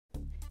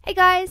Hey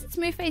guys, it's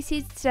MooFace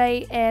here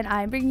today and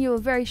I'm bringing you a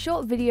very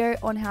short video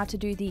on how to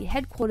do the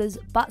headquarters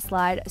butt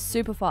slide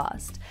super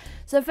fast.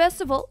 So first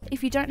of all,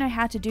 if you don't know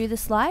how to do the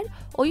slide,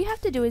 all you have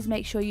to do is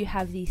make sure you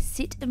have the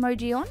sit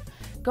emoji on,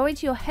 go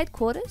into your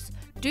headquarters,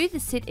 do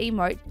the sit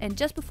emote, and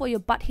just before your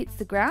butt hits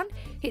the ground,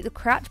 hit the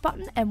crouch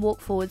button and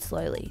walk forward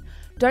slowly.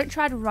 Don't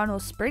try to run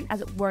or sprint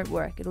as it won't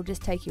work, it'll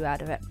just take you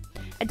out of it.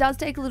 It does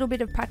take a little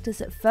bit of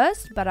practice at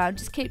first, but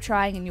just keep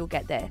trying and you'll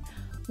get there.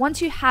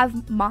 Once you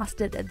have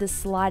mastered the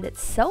slide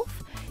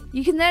itself,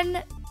 you can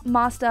then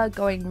master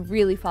going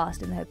really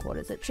fast in the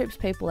headquarters. It trips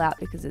people out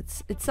because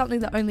it's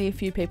something that only a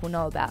few people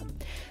know about.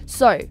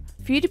 So,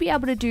 for you to be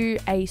able to do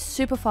a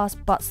super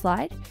fast butt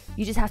slide,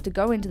 you just have to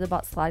go into the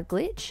butt slide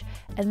glitch,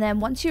 and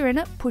then once you're in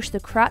it, push the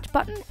crouch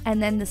button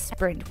and then the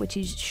sprint, which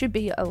should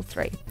be your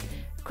L3.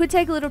 Could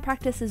take a little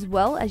practice as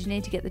well, as you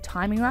need to get the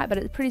timing right, but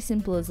it's pretty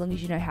simple as long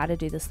as you know how to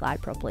do the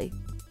slide properly.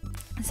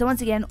 So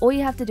once again, all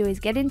you have to do is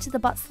get into the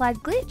butt slide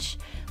glitch,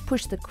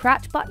 push the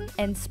crouch button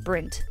and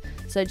sprint.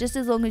 So just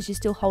as long as you're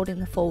still holding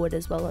the forward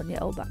as well on your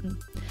L button.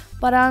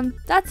 But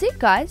that's it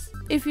guys.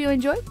 If you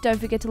enjoyed, don't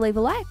forget to leave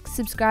a like,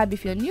 subscribe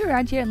if you're new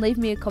around here, and leave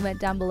me a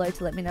comment down below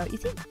to let me know what you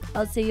think.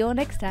 I'll see you all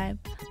next time.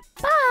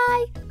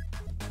 Bye!